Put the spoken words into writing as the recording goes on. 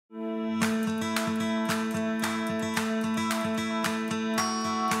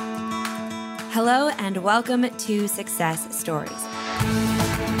and welcome to Success Stories.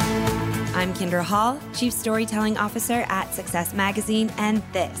 I'm Kendra Hall, Chief Storytelling Officer at Success Magazine, and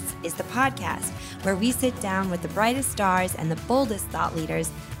this is the podcast where we sit down with the brightest stars and the boldest thought leaders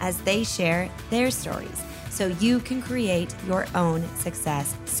as they share their stories so you can create your own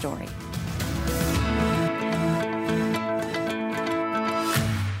success story.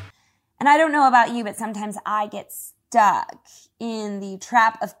 And I don't know about you, but sometimes I get stuck in the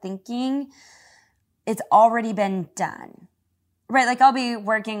trap of thinking it's already been done, right? Like I'll be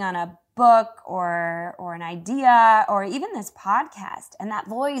working on a book or an idea or even this podcast, and that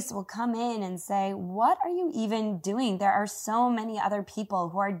voice will come in and say, what are you even doing? There are so many other people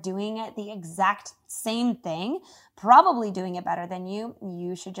who are doing it the exact same thing, probably doing it better than you.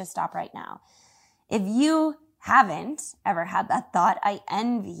 You should just stop right now. If you haven't ever had that thought, I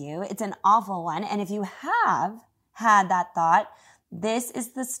envy you. It's an awful one. And if you have had that thought, this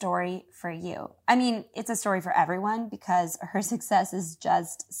is the story for you. I mean, it's a story for everyone because her success is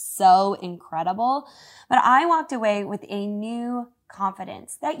just so incredible. But I walked away with a new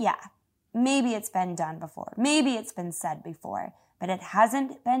confidence that, yeah, maybe it's been done before. Maybe it's been said before, but it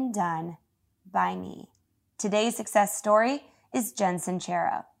hasn't been done by me. Today's success story is Jen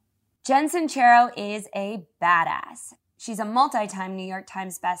Sincero. Jen Sincero is a badass. She's a multi-time New York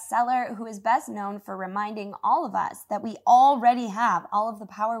Times bestseller who is best known for reminding all of us that we already have all of the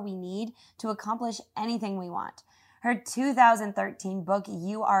power we need to accomplish anything we want. Her 2013 book,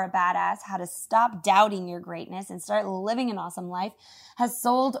 You Are a Badass, How to Stop Doubting Your Greatness and Start Living an Awesome Life, has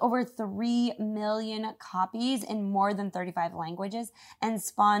sold over 3 million copies in more than 35 languages and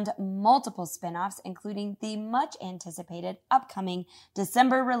spawned multiple spin-offs, including the much anticipated upcoming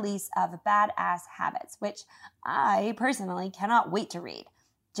December release of Badass Habits, which I personally cannot wait to read.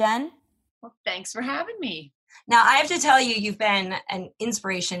 Jen? Well, thanks for having me. Now, I have to tell you, you've been an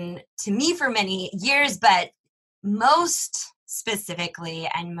inspiration to me for many years, but most specifically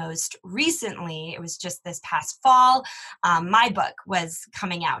and most recently, it was just this past fall, my book was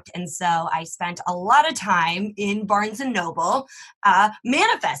coming out. And so I spent a lot of time in Barnes & Noble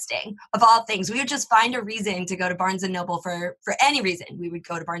manifesting, of all things. We would just find a reason to go to Barnes & Noble for any reason. We would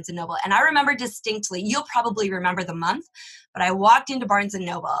go to Barnes & Noble. And I remember distinctly, you'll probably remember the month, but I walked into Barnes &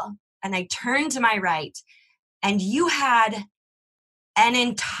 Noble and I turned to my right and you had an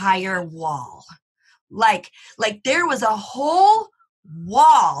entire wall. Like there was a whole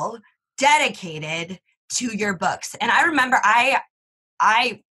wall dedicated to your books. And I remember I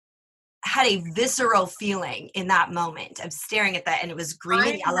had a visceral feeling in that moment of staring at that, and it was green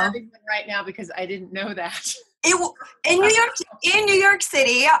and yellow. I'm having one right now because I didn't know that. In New York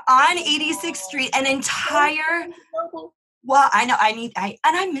City on 86th Street, an entire. Well, I know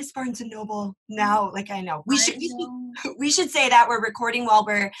I miss Barnes & Noble now. Like I know we should say that we're recording while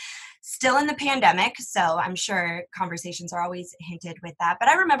we're still in the pandemic, so I'm sure conversations are always hinted with that. But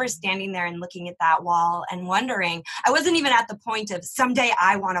I remember standing there and looking at that wall and wondering, I wasn't even at the point of someday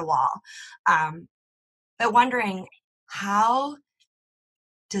I want a wall, but wondering, how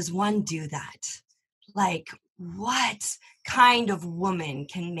does one do that? Like, what kind of woman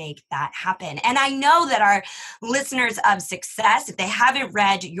can make that happen? And I know that our listeners of Success, if they haven't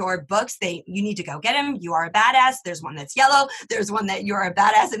read your books, you need to go get them. You Are a Badass. There's one that's yellow. There's one that You're a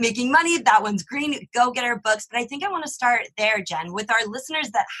Badass at Making Money. That one's green. Go get our books. But I think I want to start there, Jen, with our listeners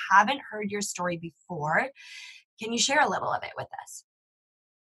that haven't heard your story before. Can you share a little of it with us?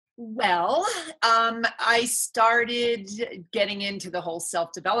 Well, I started getting into the whole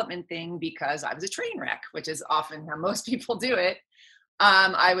self-development thing because I was a train wreck, which is often how most people do it.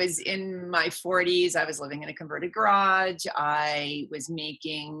 I was in my 40s. I was living in a converted garage. I was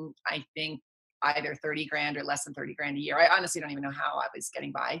making, I think, either 30 grand or less than 30 grand a year. I honestly don't even know how I was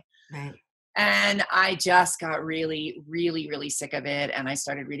getting by. Right. And I just got really, really, really sick of it. And I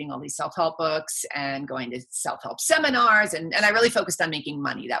started reading all these self-help books and going to self-help seminars. And I really focused on making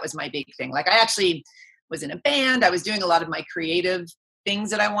money. That was my big thing. Like I actually was in a band. I was doing a lot of my creative things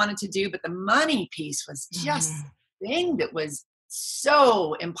that I wanted to do. But the money piece was just the thing that was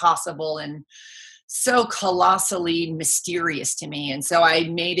so impossible and so colossally mysterious to me. And so I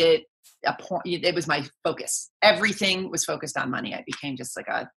made it a point. It was my focus. Everything was focused on money. I became just like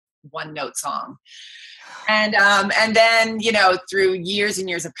a one note song. And then, through years and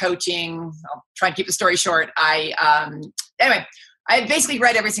years of coaching, I'll try and keep the story short. Anyway, I basically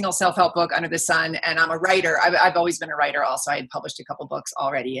read every single self-help book under the sun, and I'm a writer. I've always been a writer also. I had published a couple books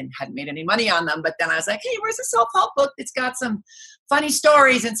already and hadn't made any money on them. But then I was like, hey, where's a self-help book that's got some funny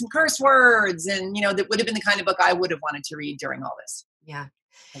stories and some curse words? And, that would have been the kind of book I would have wanted to read during all this. Yeah.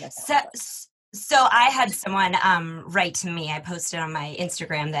 So I had someone write to me. I posted on my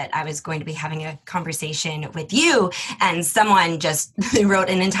Instagram that I was going to be having a conversation with you, and someone just wrote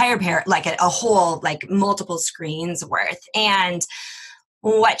an entire like a whole, like multiple screens worth. And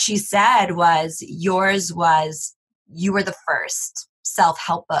what she said was, yours was, you were the first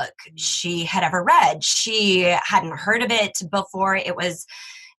self-help book she had ever read. She hadn't heard of it before. It was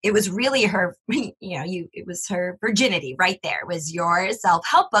really her, it was her virginity right there. It was your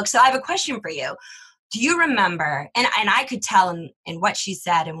self-help book. So I have a question for you. Do you remember, and I could tell in what she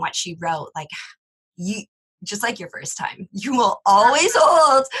said and what she wrote, like, you, just like your first time, you will always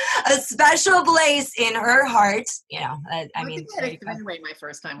hold a special place in her heart. I mean, I had a three-way my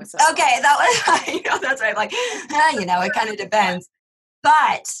first time with okay, that was, that's right. Like, it kind of depends.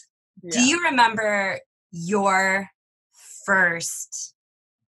 But do you remember your first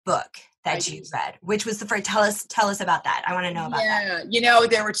book that you read? Which was the first? Tell us about that. I want to know about that. Yeah,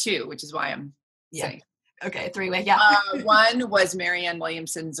 there were two, which is why I'm saying. Okay, three-way, yeah. One was Marianne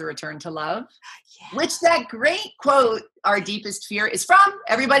Williamson's A Return to Love, which that great quote, "Our deepest fear," is from.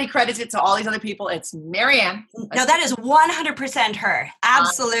 Everybody credits it to all these other people. It's Marianne. No, that is 100% her.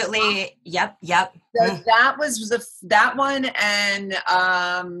 Absolutely. Yep. So that was that one, and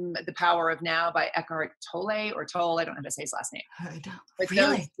The Power of Now by Eckhart Tolle, or Tolle. I don't know how to say his last name. But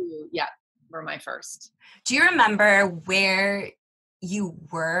really? Those two, were my first. Do you remember where you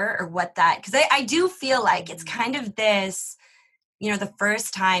were, or what that, because I do feel like it's kind of this, the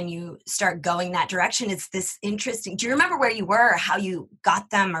first time you start going that direction, it's this interesting. Do you remember where you were, or how you got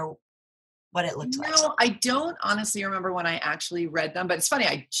them, or what it looked like? No, I don't honestly remember when I actually read them, but it's funny.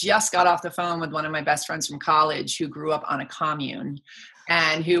 I just got off the phone with one of my best friends from college who grew up on a commune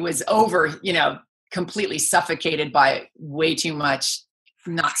and who was completely suffocated by way too much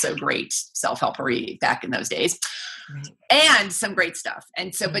not so great self-helpery back in those days. And some great stuff.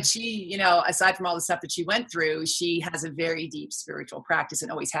 And so, but she, aside from all the stuff that she went through, she has a very deep spiritual practice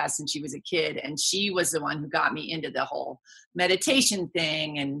and always has since she was a kid. And she was the one who got me into the whole meditation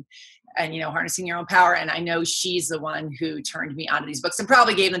thing and harnessing your own power. And I know she's the one who turned me onto these books and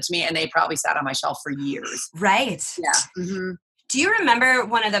probably gave them to me, and they probably sat on my shelf for years. Right. Yeah. Mm-hmm. Do you remember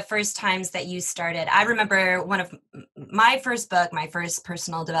one of the first times that you started? I remember one of my first book, my first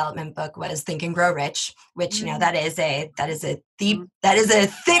personal development book, was Think and Grow Rich, which that is a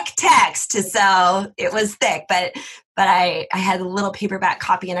thick text. So it was thick, but I had a little paperback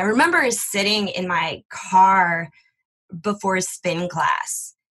copy, and I remember sitting in my car before spin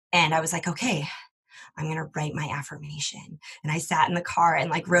class, and I was like, okay, I'm going to write my affirmation. And I sat in the car and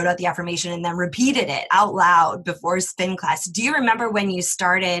wrote out the affirmation and then repeated it out loud before spin class. Do you remember when you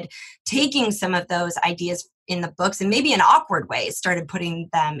started taking some of those ideas in the books and maybe in awkward ways started putting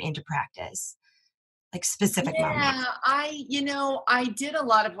them into practice? Like specific moments? Yeah, I did a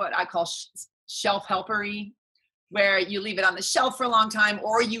lot of what I call shelf-helpery, where you leave it on the shelf for a long time,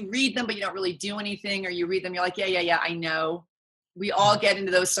 or you read them, but you don't really do anything, or you read them, you're like, yeah, I know. We all get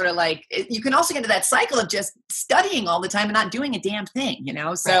into those sort of you can also get into that cycle of just studying all the time and not doing a damn thing,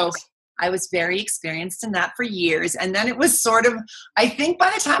 So right. I was very experienced in that for years. And then it was sort of, I think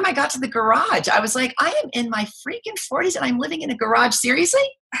by the time I got to the garage, I was like, I am in my freaking 40s and I'm living in a garage. Seriously?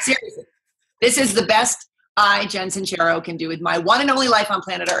 This is the best Jen Sincero, can do with my one and only life on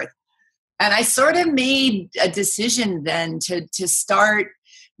planet Earth. And I sort of made a decision then to start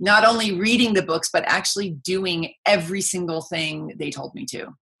not only reading the books, but actually doing every single thing they told me to.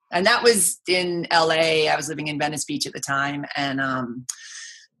 And that was in LA. I was living in Venice Beach at the time, and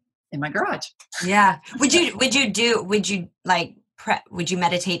in my garage. Yeah. Would you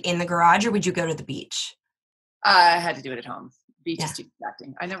meditate in the garage, or would you go to the beach? I had to do it at home. Beach is too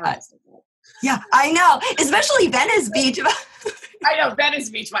distracting. I never understood that. Yeah, I know. Especially Venice Beach. I know,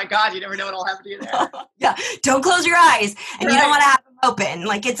 Venice Beach. My God, you never know what'll happen to you there. Yeah, don't close your eyes, and you don't want to have them open.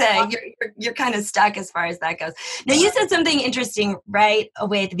 You're kind of stuck as far as that goes. Now, you said something interesting right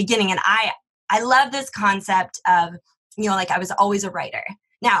away at the beginning, and I love this concept of, I was always a writer.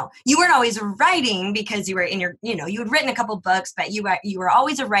 Now, you weren't always writing because you were in your, you had written a couple books, but you were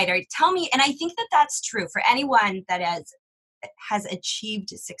always a writer. Tell me, and I think that that's true for anyone that has achieved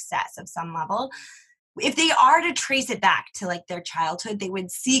success of some level. If they are to trace it back to their childhood, they would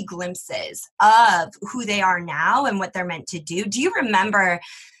see glimpses of who they are now and what they're meant to do. Do you remember,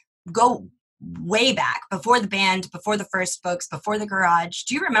 go way back, before the band, before the first books, before the garage,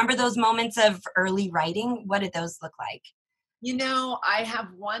 do you remember those moments of early writing? What did those look like? I have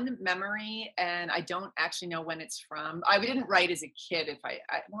one memory, and I don't actually know when it's from. I didn't write as a kid.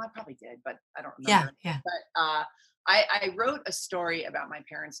 I probably did, but I don't remember. Yeah. But I wrote a story about my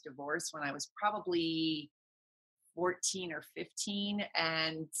parents' divorce when I was probably 14 or 15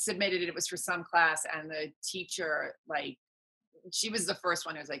 and submitted it. It was for some class, and the teacher, like, she was the first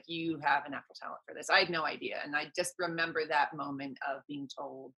one who was like, you have a natural talent for this. I had no idea. And I just remember that moment of being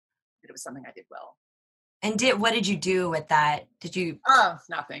told that it was something I did well. And what did you do with that? Did you? Oh,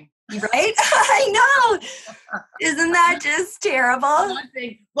 nothing. Right? I know. Isn't that just terrible?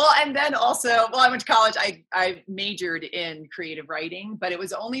 Nothing. Well, and then also, I went to college. I majored in creative writing, but it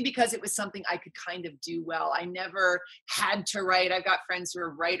was only because it was something I could kind of do well. I never had to write. I've got friends who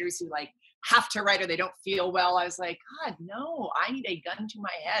are writers who like have to write or they don't feel well. I was like, God, no, I need a gun to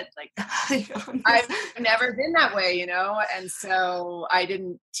my head. Like, I've never been that way, you know? And so I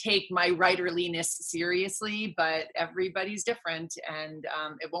didn't take my writerliness seriously, but everybody's different, and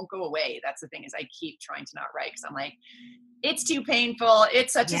it won't go away. That's the thing, is I keep trying to not write because I'm like, it's too painful.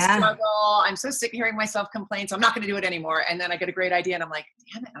 It's such a struggle. I'm so sick of hearing myself complain, so I'm not going to do it anymore. And then I get a great idea and I'm like,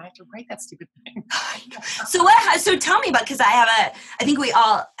 damn it, I have to write that stupid thing. So tell me about, because I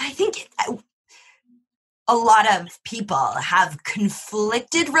think a lot of people have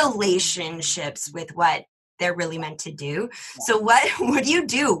conflicted relationships with what they're really meant to do. Yeah. So what do you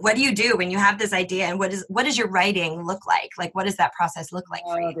do? What do you do when you have this idea, and what does your writing look like? Like, what does that process look like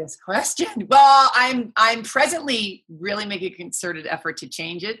for you? This question. Well, I'm presently really making a concerted effort to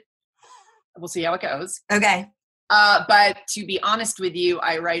change it. We'll see how it goes. Okay. But to be honest with you,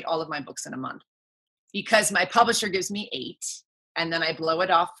 I write all of my books in a month because my publisher gives me 8, and then I blow it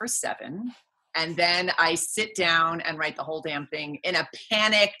off for 7. And then I sit down and write the whole damn thing in a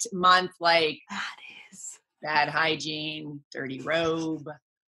panicked month, like bad hygiene, dirty robe,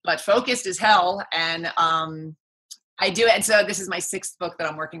 but focused as hell. And I do it. And so this is my 6th book that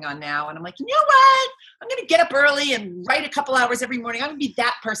I'm working on now. And I'm like, you know what? I'm going to get up early and write a couple hours every morning. I'm going to be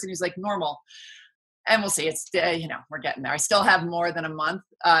that person who's like normal. And we'll see. It's, we're getting there. I still have more than a month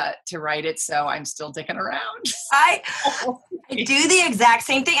to write it. So I'm still dicking around. I do the exact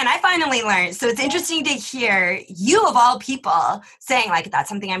same thing. And I finally learned. So it's interesting to hear you, of all people, saying like, that's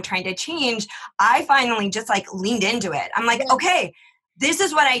something I'm trying to change. I finally just like leaned into it. I'm like, okay, this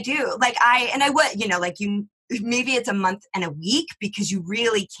is what I do. Like maybe it's a month and a week because you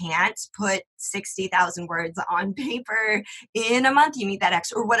really can't put 60,000 words on paper in a month. You need that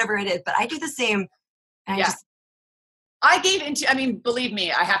extra or whatever it is. But I do the same. I gave into, believe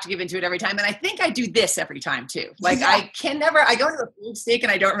me, I have to give into it every time. And I think I do this every time too. Like I go to the food steak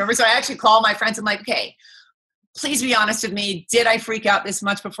and I don't remember. So I actually call my friends. I'm like, okay, please be honest with me. Did I freak out this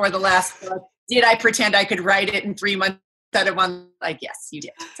much before the last book? Did I pretend I could write it in 3 months instead of 1? Like, yes, you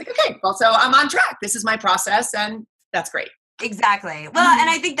did. It's like, okay, well, so I'm on track. This is my process and that's great. Exactly. Well, and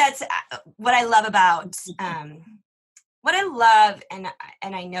I think that's what I love about, what I love, and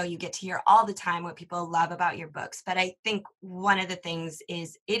I know you get to hear all the time what people love about your books, but I think one of the things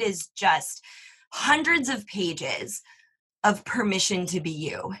is it is just hundreds of pages of permission to be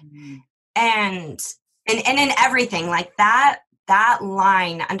you. Mm-hmm. And in everything, like that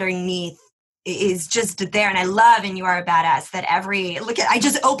line underneath is just there. And I love, and you are a badass, that I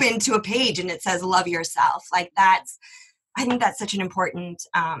just opened to a page and it says, love yourself. Like I think that's such an important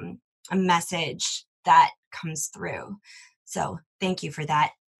a message that comes through. So thank you for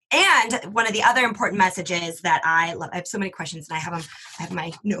that. And one of the other important messages that I love, I have so many questions and I have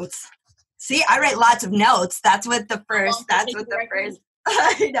my notes. See, I write lots of notes. That's what the first, I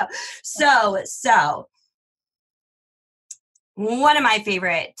know. So one of my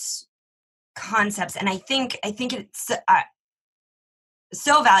favorite concepts, and I think it's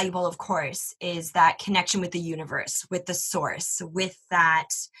so valuable, of course, is that connection with the universe, with the source, with that,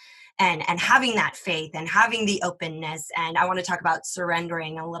 and having that faith and having the openness. And I want to talk about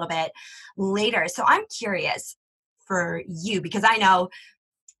surrendering a little bit later. So I'm curious for you, because I know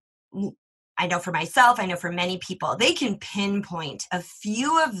for myself, I know for many people, they can pinpoint a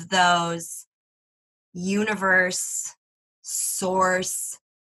few of those universe, source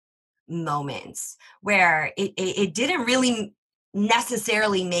moments where it didn't really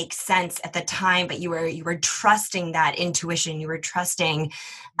necessarily make sense at the time, but you were trusting that intuition, you were trusting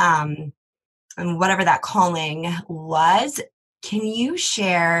and whatever that calling was. Can you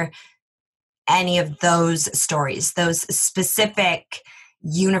share any of those stories, those specific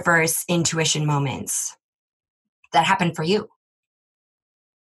universe intuition moments that happened for you?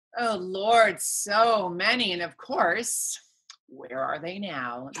 Oh Lord, so many. And of course, where are they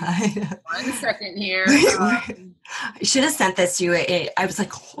now? 1 second here. I should have sent this to you. I was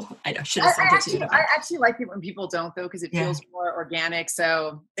like, I know, should have sent it to you. I actually like it when people don't, though, because it feels more organic.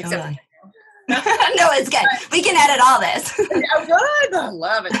 So, except totally. No, it's good. We can edit all this. Oh, good. I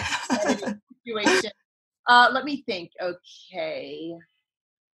love it. Situation. Let me think. Okay.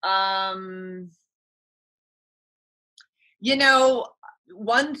 You know,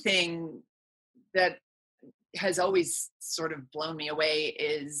 one thing that has always sort of blown me away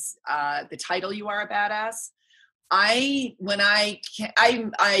is the title "You Are a Badass." I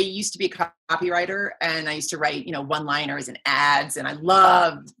used to be a copywriter, and I used to write, one-liners and ads, and I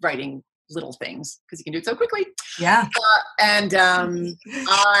love writing little things because you can do it so quickly. Yeah. And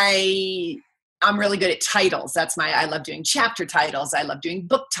I'm really good at titles. I love doing chapter titles. I love doing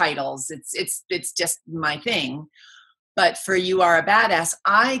book titles. It's just my thing. But for "You Are a Badass,"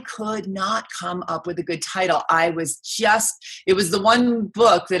 I could not come up with a good title. It was the one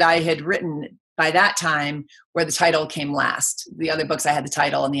book that I had written by that time where the title came last. The other books I had the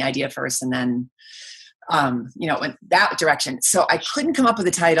title and the idea first, and then, it went that direction. So I couldn't come up with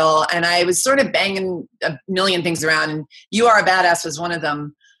a title, and I was sort of banging a million things around, and "You Are a Badass" was one of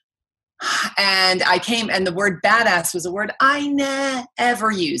them. And the word badass was a word I never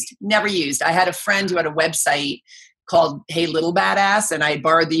used. I had a friend who had a website called Hey Little Badass, and I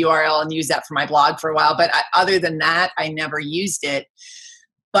borrowed the URL and used that for my blog for a while. But other than that, I never used it.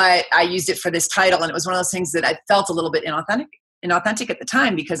 But I used it for this title, and it was one of those things that I felt a little bit inauthentic at the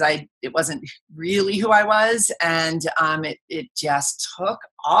time because it wasn't really who I was, and it just took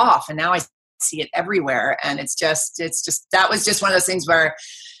off, and now I see it everywhere, and it's just that was just one of those things where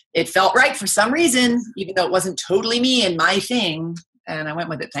it felt right for some reason, even though it wasn't totally me and my thing, and I went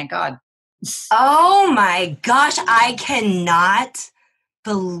with it. Thank God. Oh my gosh, I cannot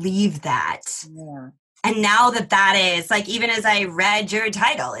believe that. Yeah. And now that is like, even as I read your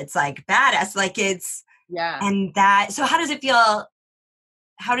title, it's like badass, like it's, yeah. And so how does it feel?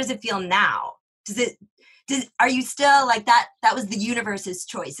 How does it feel now? Are you still like that? That was the universe's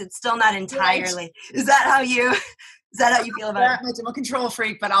choice. It's still not entirely. Right. Is that how you feel about it? I'm a control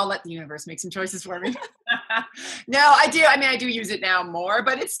freak, but I'll let the universe make some choices for me. No, I do. I mean, I do use it now more,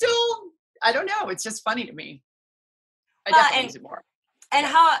 but it's still, I don't know. It's just funny to me. I definitely use it more.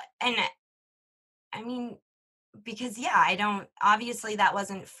 I mean, because obviously that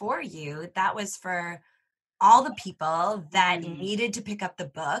wasn't for you. That was for all the people that needed to pick up the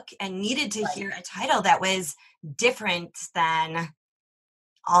book and needed to hear a title that was different than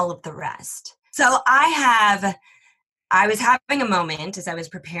all of the rest. So I was having a moment as I was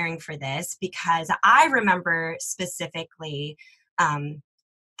preparing for this, because I remember specifically,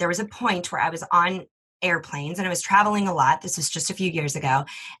 there was a point where I was on airplanes and I was traveling a lot. This was just a few years ago.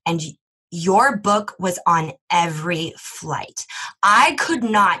 And your book was on every flight. I could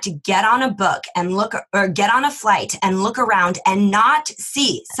not get on a book and get on a flight and look around and not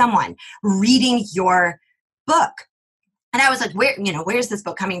see someone reading your book. And I was like, where's this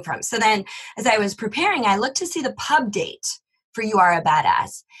book coming from? So then as I was preparing, I looked to see the pub date for You Are a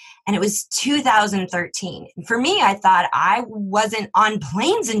Badass. And it was 2013. And for me, I thought I wasn't on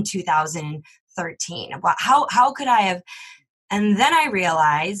planes in 2013. How could I have? And then I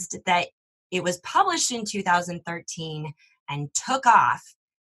realized that it was published in 2013 and took off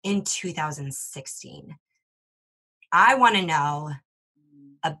in 2016. I want to know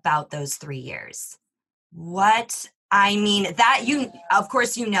about those 3 years. Of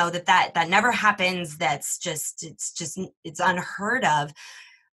course, that never happens. It's unheard of.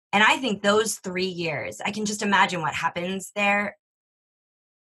 And I think those 3 years, I can just imagine what happens there.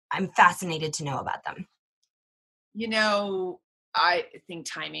 I'm fascinated to know about them. I think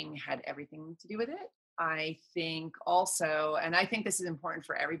timing had everything to do with it. I think also, and I think this is important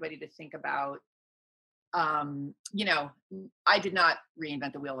for everybody to think about, I did not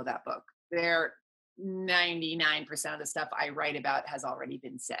reinvent the wheel with that book. 99% of the stuff I write about has already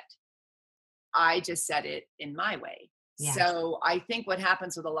been said. I just said it in my way. Yeah. So I think what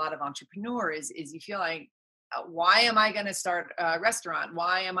happens with a lot of entrepreneurs is you feel like, why am I going to start a restaurant?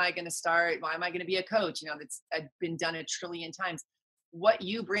 Why am I going to be a coach? That's been done a trillion times. What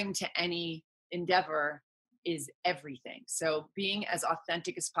you bring to any endeavor is everything. So being as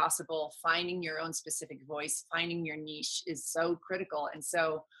authentic as possible, finding your own specific voice, finding your niche is so critical. And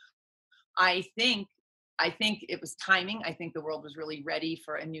so I think it was timing. I think the world was really ready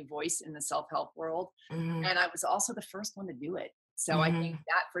for a new voice in the self-help world. Mm-hmm. And I was also the first one to do it. So I think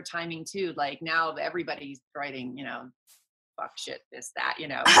that for timing too, like now everybody's writing, fuck shit, this, that,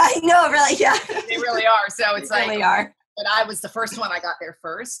 I know, really, yeah. They really are. So it's they really are. But I was the first one. I got there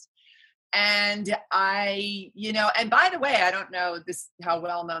first. And and by the way, I don't know how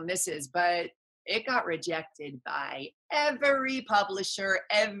well known this is, but it got rejected by every publisher.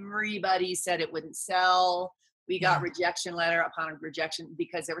 Everybody said it wouldn't sell. We got rejection letter upon rejection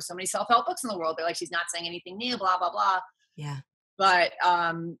because there were so many self-help books in the world. They're like, she's not saying anything new, blah, blah, blah. Yeah. But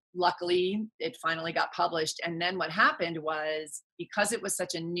luckily, it finally got published. And then what happened was, because it was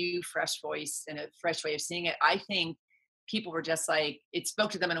such a new, fresh voice and a fresh way of seeing it, I think people were just like, it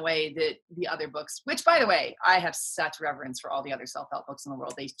spoke to them in a way that the other books, which by the way, I have such reverence for all the other self-help books in the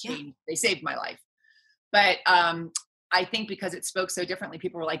world. They changed, they saved my life. But I think because it spoke so differently,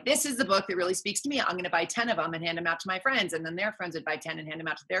 people were like, this is the book that really speaks to me. I'm going to buy 10 of them and hand them out to my friends. And then their friends would buy 10 and hand them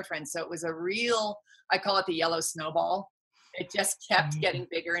out to their friends. So it was a real, I call it the yellow snowball. It just kept getting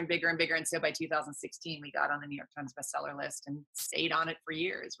bigger and bigger and bigger. And so by 2016, we got on the New York Times bestseller list and stayed on it for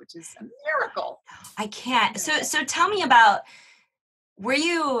years, which is a miracle. I can't. So tell me about,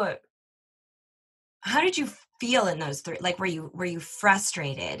 how did you feel in those three? Like, were you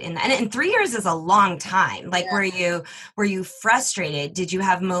frustrated? And 3 years is a long time. Like, yeah. were you frustrated? Did you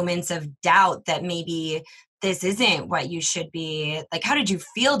have moments of doubt that maybe this isn't what you should be? Like, how did you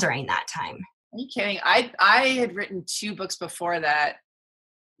feel during that time? Are you kidding? I had written 2 books before that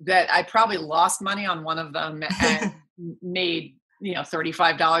I probably lost money on one of them and made,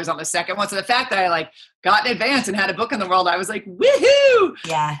 $35 on the second one. So the fact that I like got in advance and had a book in the world, I was like, woohoo!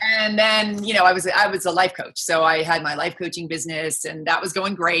 Yeah. And then, I was a life coach. So I had my life coaching business and that was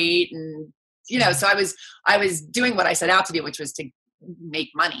going great. And, so I was doing what I set out to do, which was to make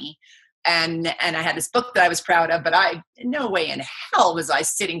money. And I had this book that I was proud of, but no way in hell was I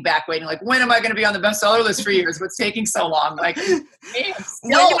sitting back waiting, like, when am I going to be on the bestseller list for years? What's taking so long? Like, man,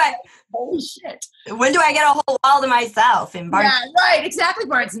 holy shit. When do I get a whole wall to myself in Barnes? Yeah, right. Exactly.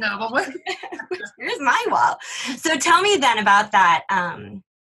 Barnes & Noble. Here's my wall. So tell me then about that.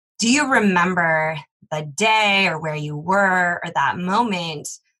 Do you remember the day or where you were or that moment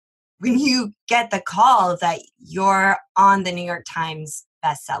when you get the call that you're on the New York Times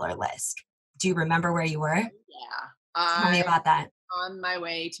bestseller list? Do you remember where you were? Yeah. Tell me about that. On my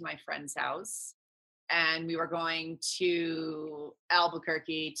way to my friend's house, and we were going to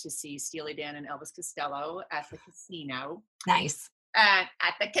Albuquerque to see Steely Dan and Elvis Costello at the casino. Nice. At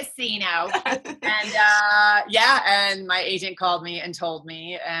the casino. And and my agent called me and told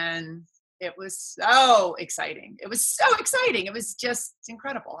me, and it was so exciting. It was so exciting. It was just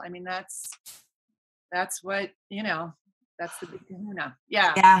incredible. I mean, that's what, that's the big kahuna.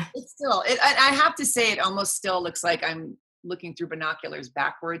 Yeah. It's still, I have to say, it almost still looks like I'm looking through binoculars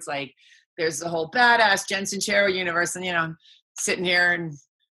backwards. Like there's the whole badass Jen Sincero universe, and, I'm sitting here in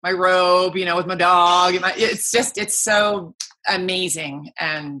my robe, with my dog. It's so amazing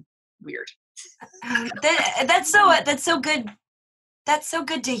and weird. That's so good. That's so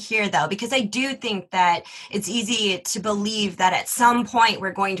good to hear, though, because I do think that it's easy to believe that at some point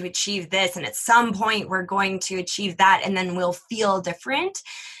we're going to achieve this and at some point we're going to achieve that, and then we'll feel different.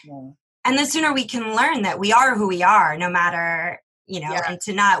 Yeah. And the sooner we can learn that we are who we are, no matter, and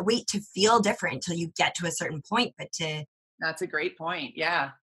to not wait to feel different until you get to a certain point, but to... That's a great point. Yeah.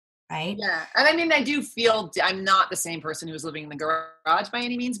 Right? Yeah. And I mean, I do feel I'm not the same person who was living in the garage by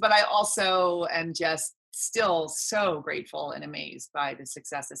any means, but I also am just still so grateful and amazed by the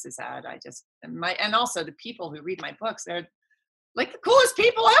success this has had. And also the people who read my books, they're like the coolest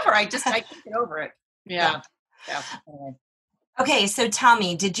people ever. I can't get over it. Yeah. Anyway. Okay. So tell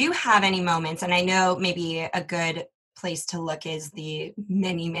me, did you have any moments, and I know maybe a good place to look is the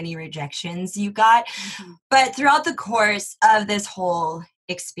many, many rejections you got, but throughout the course of this whole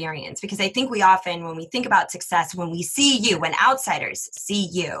experience, because I think we often, when we think about success, when we see you, when outsiders see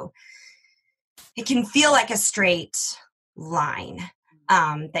you, it can feel like a straight line,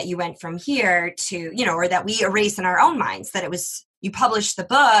 that you went from here to, or that we erase in our own minds, that it was, you published the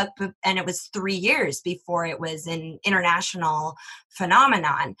book and it was 3 years before it was an international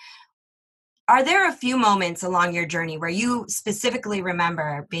phenomenon. Are there a few moments along your journey where you specifically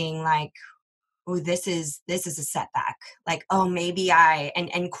remember being like, oh, this is a setback? Like, oh, maybe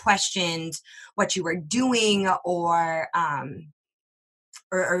and questioned what you were doing or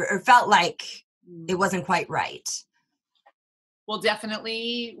felt like it wasn't quite right? Well,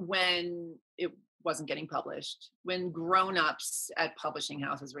 definitely when it wasn't getting published, when grown-ups at publishing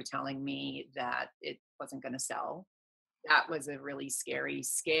houses were telling me that it wasn't going to sell. That was a really scary,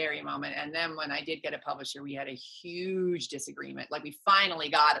 scary moment. And then when I did get a publisher, we had a huge disagreement. Like we finally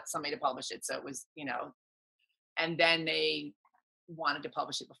got somebody to publish it. So it was, and then they wanted to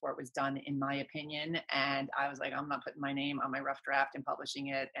publish it before it was done, in my opinion. And I was like, I'm not putting my name on my rough draft and publishing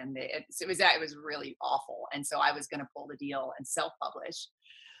it. And it was really awful. And so I was going to pull the deal and self-publish.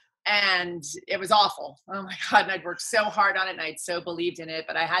 And it was awful. Oh my God. And I'd worked so hard on it and I'd so believed in it,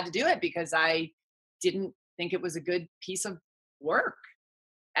 but I had to do it because I didn't think it was a good piece of work.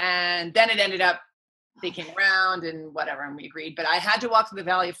 And then it ended up, they came around and whatever, and we agreed, but I had to walk through the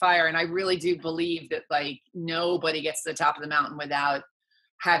valley of fire. And I really do believe that like nobody gets to the top of the mountain without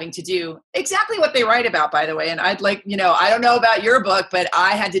having to do exactly what they write about, by the way. And I'd like, I don't know about your book, but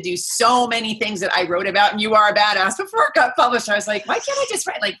I had to do so many things that I wrote about, and You Are a Badass, before it got published. I was like, why can't I just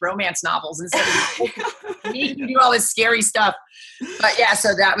write like romance novels instead of making you do all this scary stuff? But yeah,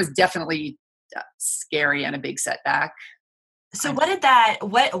 so that was definitely scary and a big setback. So what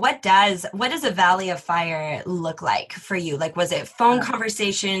does a Valley of Fire look like for you? Like, was it phone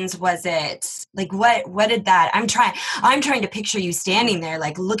conversations? Was it like, what did that, I'm trying to picture you standing there,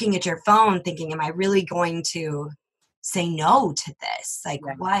 like looking at your phone thinking, am I really going to say no to this? Like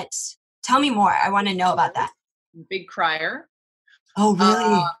what, tell me more. I want to know about that. Big crier. Oh,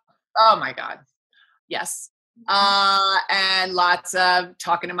 really? Oh my God. Yes. And lots of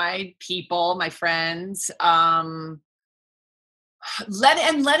talking to my people, my friends,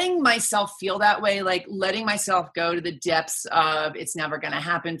 letting myself feel that way, like letting myself go to the depths of, it's never going to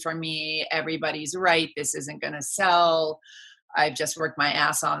happen for me. Everybody's right. This isn't going to sell. I've just worked my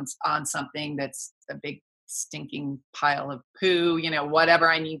ass on something that's a big stinking pile of poo,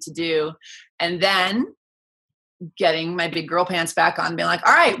 whatever I need to do. And then getting my big girl pants back on and being like,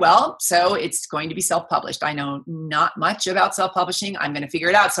 all right, well, so it's going to be self-published. I know not much about self-publishing. I'm going to figure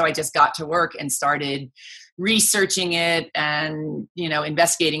it out. So I just got to work and started researching it and,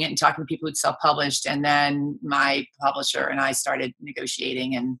 investigating it and talking to people who'd self-published. And then my publisher and I started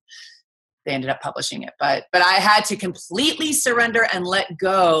negotiating, and they ended up publishing it. But I had to completely surrender and let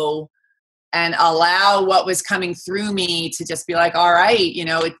go and allow what was coming through me to just be like, all right,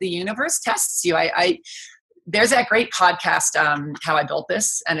 the universe tests you. There's that great podcast, How I Built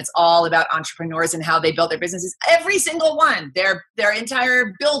This, and it's all about entrepreneurs and how they built their businesses. Every single one, their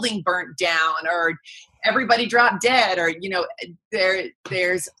entire building burnt down, or everybody dropped dead, or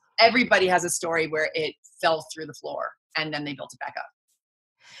there's everybody has a story where it fell through the floor and then they built it back up.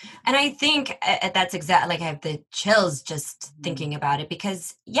 And I think that's exactly, like, I have the chills just thinking about it,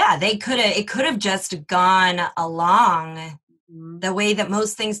 because it could have just gone along the way that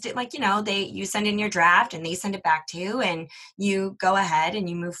most things do. Like, you send in your draft and they send it back to you, and you go ahead and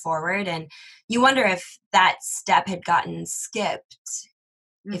you move forward, and you wonder if that step had gotten skipped,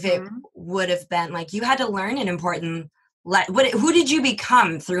 if it would have been like, you had to learn an important who did you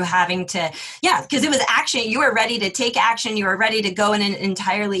become through having to, because it was action. You were ready to take action. You were ready to go in an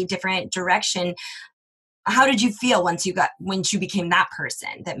entirely different direction. How did you feel once you became that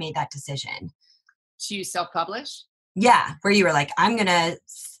person that made that decision to self-publish? Yeah, where you were like, I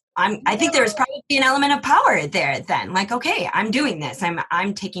think there was probably an element of power there then. Like, okay, I'm doing this.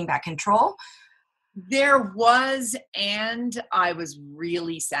 I'm taking back control. There was, and I was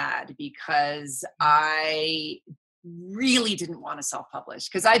really sad because I really didn't want to self-publish,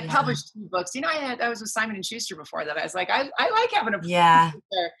 because I published 2 books. I was with Simon and Schuster before that. I was like, I like having a publisher.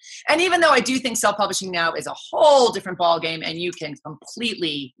 And even though I do think self-publishing now is a whole different ballgame, and you can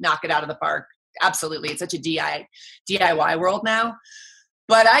completely knock it out of the park. Absolutely. It's such a DIY world now.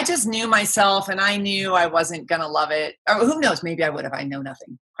 But I just knew myself, and I knew I wasn't going to love it. Or who knows, maybe I would have. I know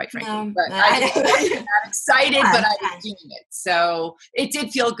nothing, quite frankly. No, but I wasn't that excited, but I was doing it. So it did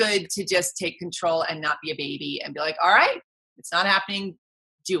feel good to just take control and not be a baby and be like, all right, it's not happening,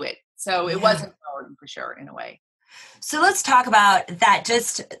 do it. So it was empowering for sure, in a way. So let's talk about that,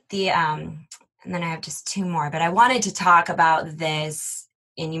 just the, and then I have just 2 more, but I wanted to talk about this,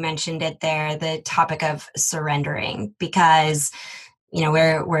 and you mentioned it there, the topic of surrendering, because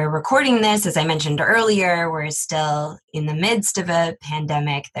we're recording this, as I mentioned earlier, we're still in the midst of a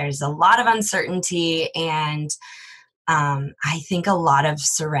pandemic. There's a lot of uncertainty, and I think a lot of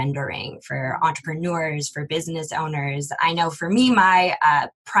surrendering for entrepreneurs, for business owners. I know for me, my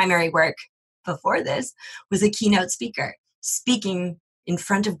primary work before this was a keynote speaker, speaking in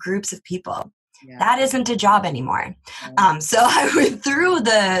front of groups of people. Yeah. That isn't a job anymore. So I went through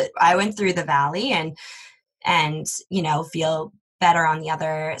the valley and feel better on the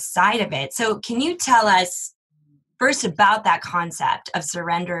other side of it. So can you tell us first about that concept of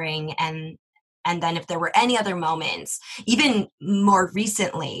surrendering, and then if there were any other moments, even more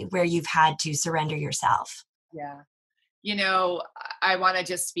recently, where you've had to surrender yourself? Yeah. I want to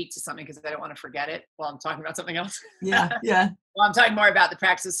just speak to something because I don't want to forget it while I'm talking about something else. Yeah. Well, I'm talking more about the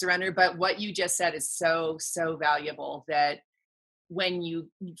practice of surrender, but what you just said is so, so valuable, that when you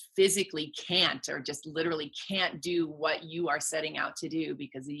physically can't, or just literally can't do what you are setting out to do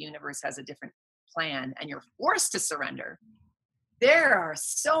because the universe has a different plan and you're forced to surrender, there are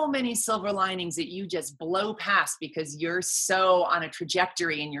so many silver linings that you just blow past because you're so on a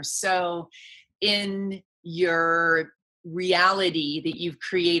trajectory and you're so in your reality that you've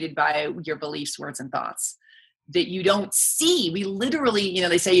created by your beliefs, words, and thoughts, that you don't see. We literally,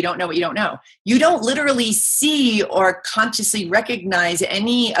 they say you don't know what you don't know. You don't literally see or consciously recognize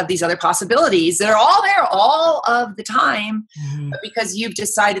any of these other possibilities that are all there all of the time. Mm-hmm. But because you've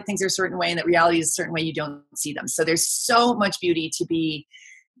decided things are a certain way and that reality is a certain way, you don't see them. So there's so much beauty to be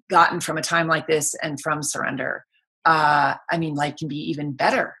gotten from a time like this and from surrender. Life can be even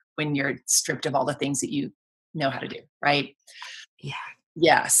better when you're stripped of all the things that you know how to do, right? Yeah.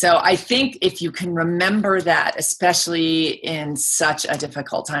 Yeah. So I think if you can remember that, especially in such a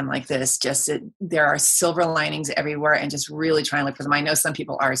difficult time like this, there are silver linings everywhere, and just really try and look for them. I know some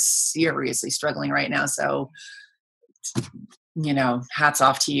people are seriously struggling right now. So, hats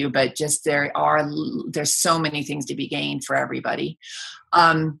off to you, but just there's so many things to be gained for everybody.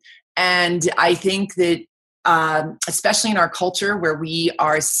 And I think that, especially in our culture where we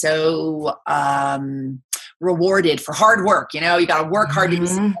are so, rewarded for hard work. You got to work hard to do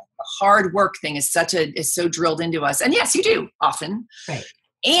something. The hard work thing is so drilled into us. And yes, you do often. Right.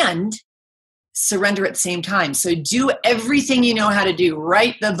 And surrender at the same time. So do everything you know how to do.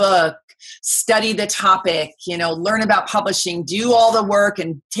 Write the book, study the topic, learn about publishing, do all the work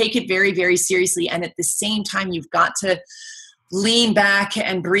and take it very, very seriously. And at the same time, you've got to lean back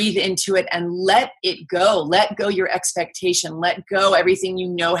and breathe into it and let it go. Let go your expectation. Let go everything you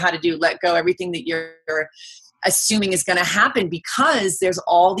know how to do. Let go everything that you're assuming is going to happen, because there's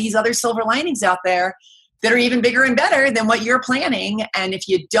all these other silver linings out there that are even bigger and better than what you're planning. And if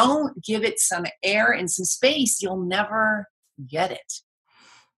you don't give it some air and some space, you'll never get it.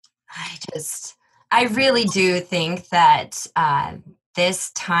 I really do think that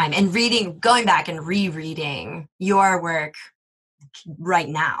this time, and going back and rereading your work right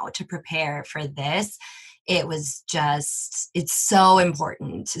now to prepare for this, it's so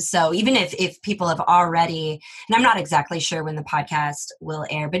important. So even if people have already, and I'm not exactly sure when the podcast will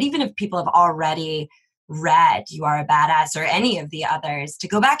air, but even if people have already read You Are a Badass or any of the others, to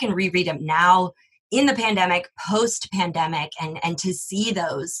go back and reread them now in the pandemic, post-pandemic, and to see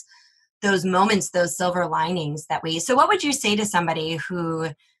those moments, those silver linings so what would you say to somebody who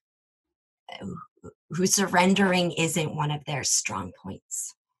surrendering isn't one of their strong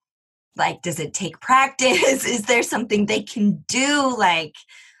points? Like, does it take practice? Is there something they can do? Like,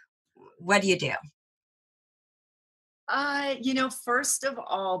 what do you do? First of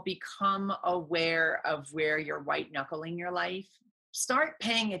all, become aware of where you're white knuckling your life. Start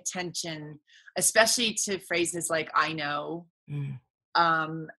paying attention, especially to phrases like "I know,"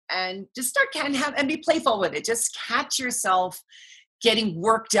 and just start and be playful with it. Just catch yourself getting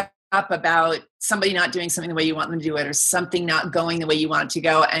worked up about somebody not doing something the way you want them to do it, or something not going the way you want it to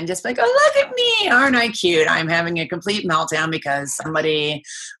go, and just like, oh, look at me, aren't I cute? I'm having a complete meltdown because somebody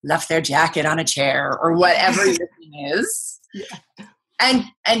left their jacket on a chair, or whatever your thing is. Yeah.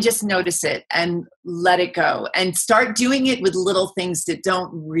 And just notice it and let it go, and start doing it with little things that don't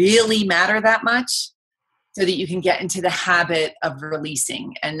really matter that much, so that you can get into the habit of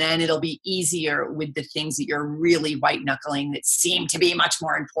releasing. And then it'll be easier with the things that you're really white knuckling, that seem to be much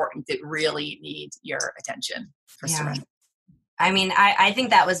more important, that really need your attention for surrender. I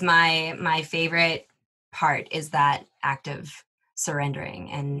think that was my favorite part, is that act of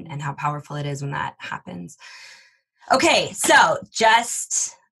surrendering and how powerful it is when that happens. Okay, so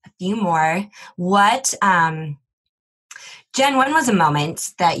just a few more. Jen, when was a moment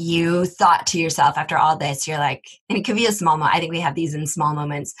that you thought to yourself after all this, you're like, and it could be a small moment, I think we have these in small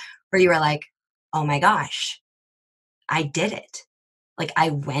moments, where you were like, oh my gosh, I did it. Like, I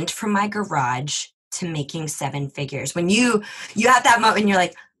went from my garage to making 7 figures. When you have that moment and you're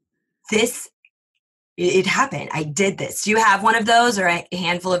like, it happened. I did this. Do you have one of those, or a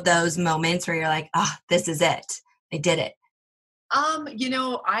handful of those moments where you're like, oh, this is it. I did it.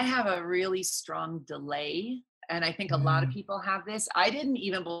 I have a really strong delay. And I think a lot of people have this. I didn't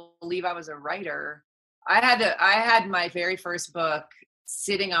even believe I was a writer. I had my very first book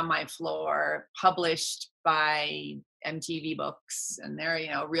sitting on my floor, published by MTV Books, and they're,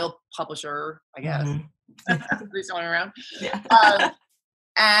 a real publisher, I guess. Mm-hmm. There's someone around. Yeah.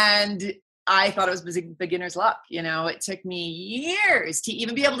 And I thought it was beginner's luck. It took me years to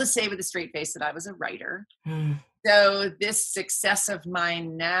even be able to say with a straight face that I was a writer. So this success of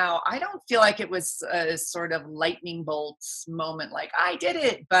mine now, I don't feel like it was a sort of lightning bolt moment, like I did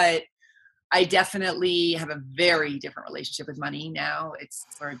it, but I definitely have a very different relationship with money now.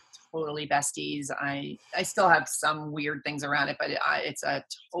 We're totally besties. I still have some weird things around it, but it's a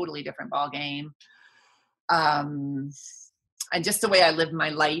totally different ball game. And just the way I live my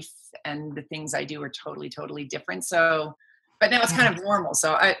life and the things I do are totally, totally different. So but now it's kind of normal.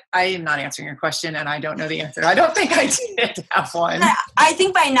 So I am not answering your question, and I don't know the answer. I don't think I did have one. I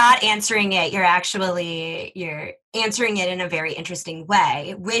think by not answering it, you're answering it in a very interesting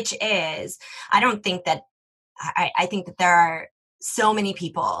way, which is, I think that there are so many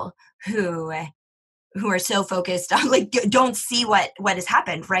people who are so focused on, like, don't see what has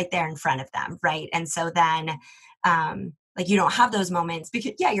happened right there in front of them, right? And so then like, you don't have those moments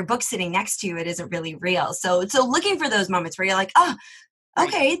because your book's sitting next to you, it isn't really real. So looking for those moments where you're like, oh,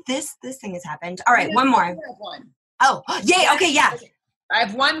 okay, this thing has happened. All right, one more. Oh, yay, okay, yeah. I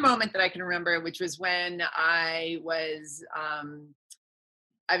have one moment that I can remember, which was when I was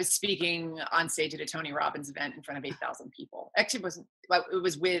speaking on stage at a Tony Robbins event in front of 8,000 people. Actually, it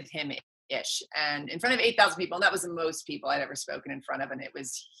was with him-ish, and in front of 8,000 people, and that was the most people I'd ever spoken in front of, and it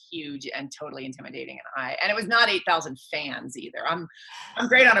was huge and totally intimidating. And it was not 8,000 fans either. I'm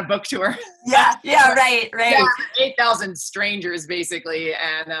great on a book tour. Yeah, right. Yeah, 8,000 strangers basically,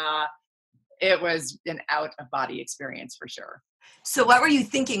 and it was an out-of-body experience for sure. So what were you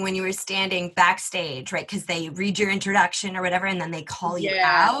thinking when you were standing backstage, right? Because they read your introduction or whatever, and then they call you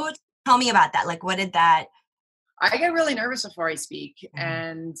out. Tell me about that. Like, what did that? I get really nervous before I speak,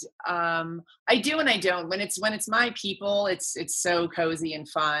 and I do and I don't. When it's my people, it's so cozy and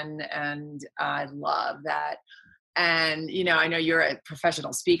fun, and I love that. And I know you're a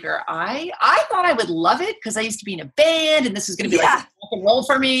professional speaker. I thought I would love it because I used to be in a band, and this was going to be like rock and roll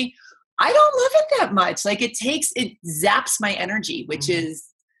for me. I don't love it that much. Like, it zaps my energy, which is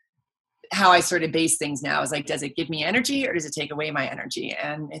how I sort of base things now, is like, does it give me energy or does it take away my energy?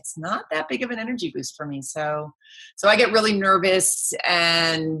 And it's not that big of an energy boost for me. So I get really nervous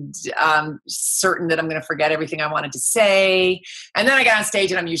and certain that I'm going to forget everything I wanted to say. And then I get on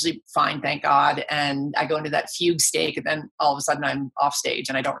stage and I'm usually fine, thank God. And I go into that fugue state, and then all of a sudden I'm off stage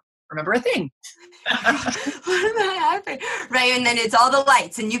and I don't remember a thing. What about happened? Right. And then it's all the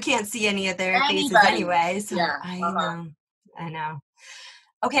lights and you can't see any of their faces anyway. So yeah. I know.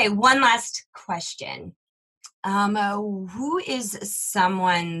 Okay. One last question. Who is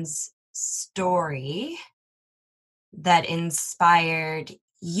someone's story that inspired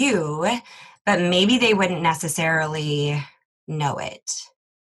you, but maybe they wouldn't necessarily know it?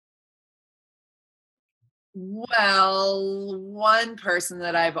 Well, one person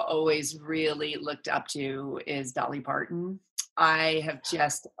that I've always really looked up to is Dolly Parton. I have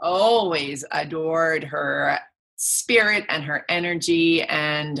just always adored her spirit and her energy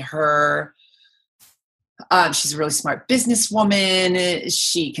and her, she's a really smart businesswoman.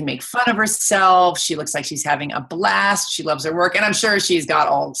 She can make fun of herself. She looks like she's having a blast. She loves her work. And I'm sure she's got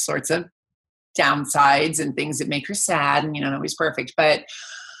all sorts of downsides and things that make her sad, and nobody's perfect, but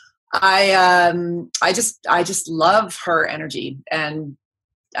I just love her energy, and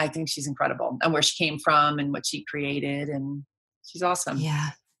I think she's incredible, and where she came from and what she created, and she's awesome.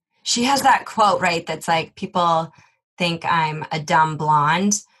 Yeah. She has that quote, right? That's like, people think I'm a dumb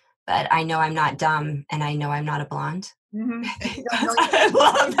blonde, but I know I'm not dumb, and I know I'm not a blonde. Mm-hmm. I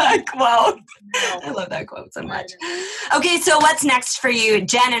love that quote. I love that quote so much. Okay. So what's next for you,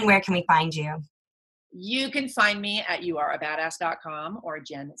 Jen, and where can we find you? You can find me at youareabadass.com or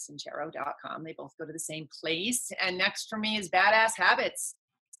jensincero.com. They both go to the same place. And next for me is Badass Habits.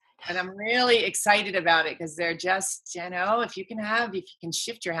 And I'm really excited about it because they're just, if you can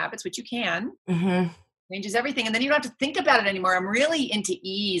shift your habits, which you can, changes everything. And then you don't have to think about it anymore. I'm really into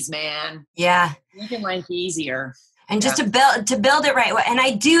ease, man. Yeah. Making life easier. And just to build it right. And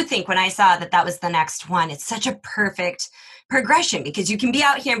I do think when I saw that was the next one, it's such a perfect progression, because you can be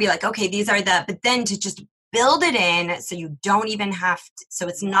out here and be like, okay, these are but then to just build it in so you don't even have to, so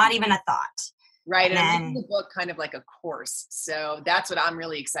it's not even a thought. Right. And I'm reading the book kind of like a course. So that's what I'm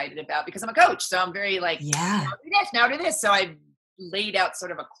really excited about, because I'm a coach. So I'm very like, now do this. So I've laid out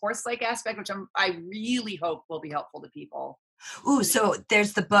sort of a course-like aspect, which I really hope will be helpful to people. Ooh, so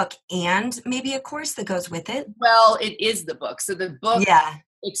there's the book and maybe a course that goes with it? Well, it is the book. So the book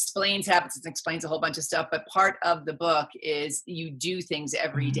explains habits, it explains a whole bunch of stuff, but part of the book is you do things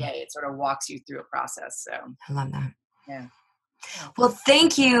every day. It sort of walks you through a process. So I love that. Yeah. Well,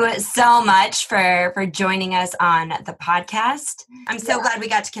 thank you so much for joining us on the podcast. I'm so glad we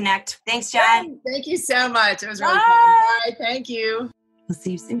got to connect. Thanks, Jen. Thank you so much. It was really fun. Bye. Thank you. We'll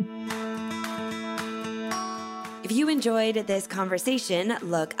see you soon. If you enjoyed this conversation,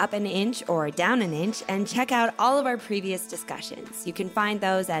 look up an inch or down an inch and check out all of our previous discussions. You can find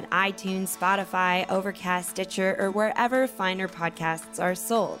those at iTunes, Spotify, Overcast, Stitcher, or wherever finer podcasts are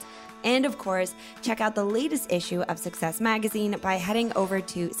sold. And of course, check out the latest issue of Success Magazine by heading over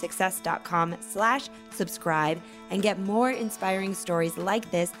to success.com/subscribe and get more inspiring stories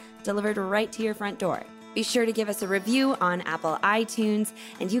like this delivered right to your front door. Be sure to give us a review on Apple iTunes,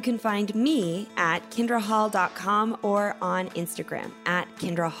 and you can find me at KindraHall.com or on Instagram at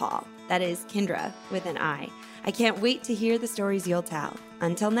KindraHall. That is Kindra with an I. I can't wait to hear the stories you'll tell.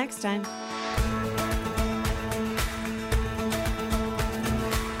 Until next time.